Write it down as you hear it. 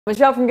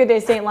Michelle from Good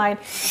Day State Line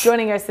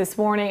joining us this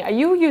morning.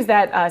 You use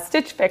that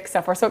Stitch Fix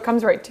stuff, so it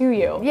comes right to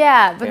you.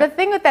 Yeah, but the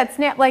thing with that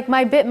snap, like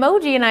my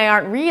Bitmoji and I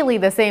aren't really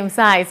the same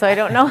size, so I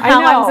don't know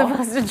how I'm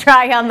supposed to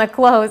try on the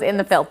clothes in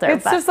the filter.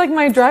 It's just like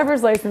my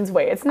driver's license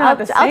weight. It's not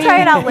the same. I'll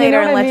try it out later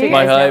and let you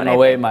guys know. My height, my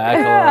weight, my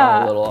ankle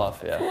are a little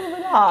off, yeah. A little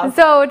bit off.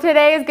 So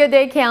today's Good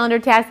Day calendar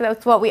task,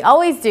 that's what we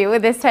always do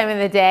at this time of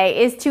the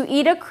day, is to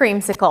eat a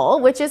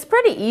creamsicle, which is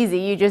pretty easy.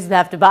 You just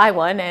have to buy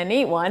one and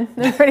eat one.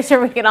 I'm pretty sure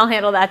we can all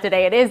handle that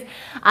today. It is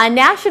a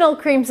National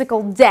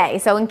Creamsicle Day.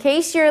 So in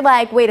case you're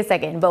like, wait a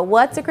second, but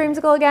what's a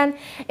creamsicle again?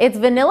 It's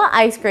vanilla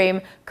ice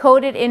cream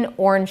coated in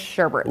orange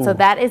sherbet. Ooh. So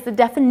that is the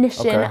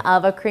definition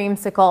of a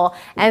creamsicle.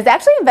 And it's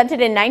actually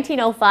invented in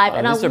 1905.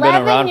 An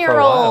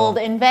 11-year-old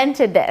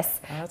invented this.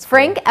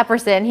 Frank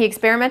Epperson, he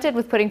experimented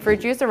with putting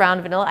fruit juice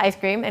around vanilla ice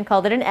cream and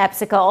called it an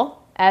Epsicle,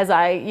 as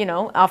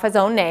off his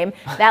own name.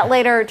 That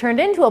later turned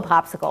into a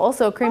popsicle,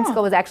 so a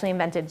creamsicle was actually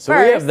invented first. So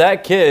we have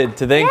that kid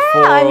to thank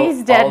for and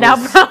he's dead now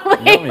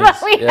probably,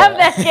 but we have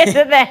that kid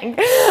to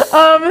thank.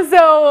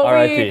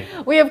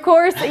 So we of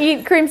course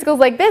eat creamsicles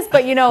like this,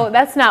 but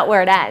that's not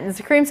where it ends.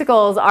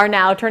 Creamsicles are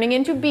now turning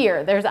into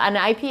beer. There's an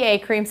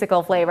IPA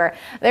creamsicle flavor.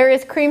 There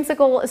is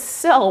creamsicle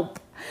soap.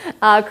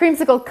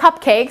 Creamsicle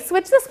cupcakes,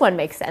 which this one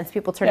makes sense.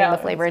 People turning the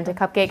flavor into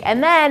cupcake.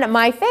 And then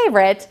my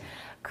favorite,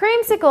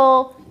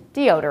 creamsicle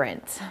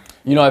deodorant.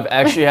 I've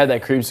actually had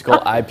that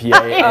creamsicle IPA.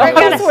 I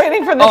was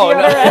waiting for the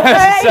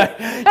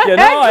deodorant.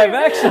 I've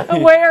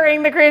actually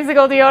wearing the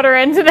creamsicle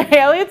deodorant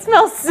today. It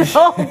smells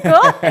so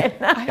good.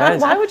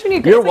 Why would you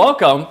need? You're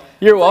welcome.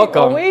 You're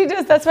welcome.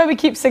 Well, that's why we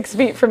keep 6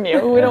 feet from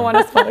you. We don't want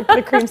to smell the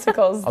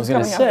creamsicles. I was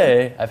going to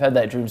say, I've had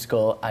that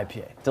Dreamsicle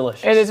IPA.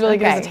 Delicious. It is really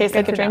good. Does it taste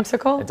like a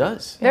dreamsicle? It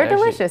does. They're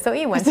delicious. So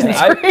eat one today.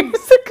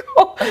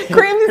 Creamsicle.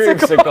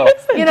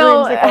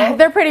 Creamsicle.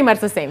 They're pretty much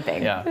the same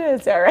thing. Yeah.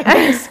 It's all right.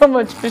 Thanks so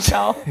much,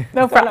 Michelle.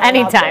 No problem.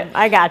 Anytime.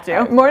 I got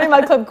you. Morning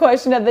Mug Club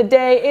question of the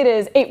day. It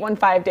is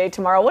 815 day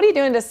tomorrow. What are you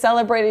doing to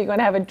celebrate? Are you going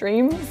to have a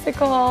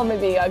dreamsicle?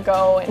 Maybe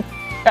go and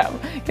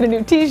get a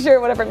new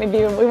t-shirt, whatever it may be.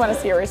 We want to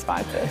see your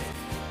responses.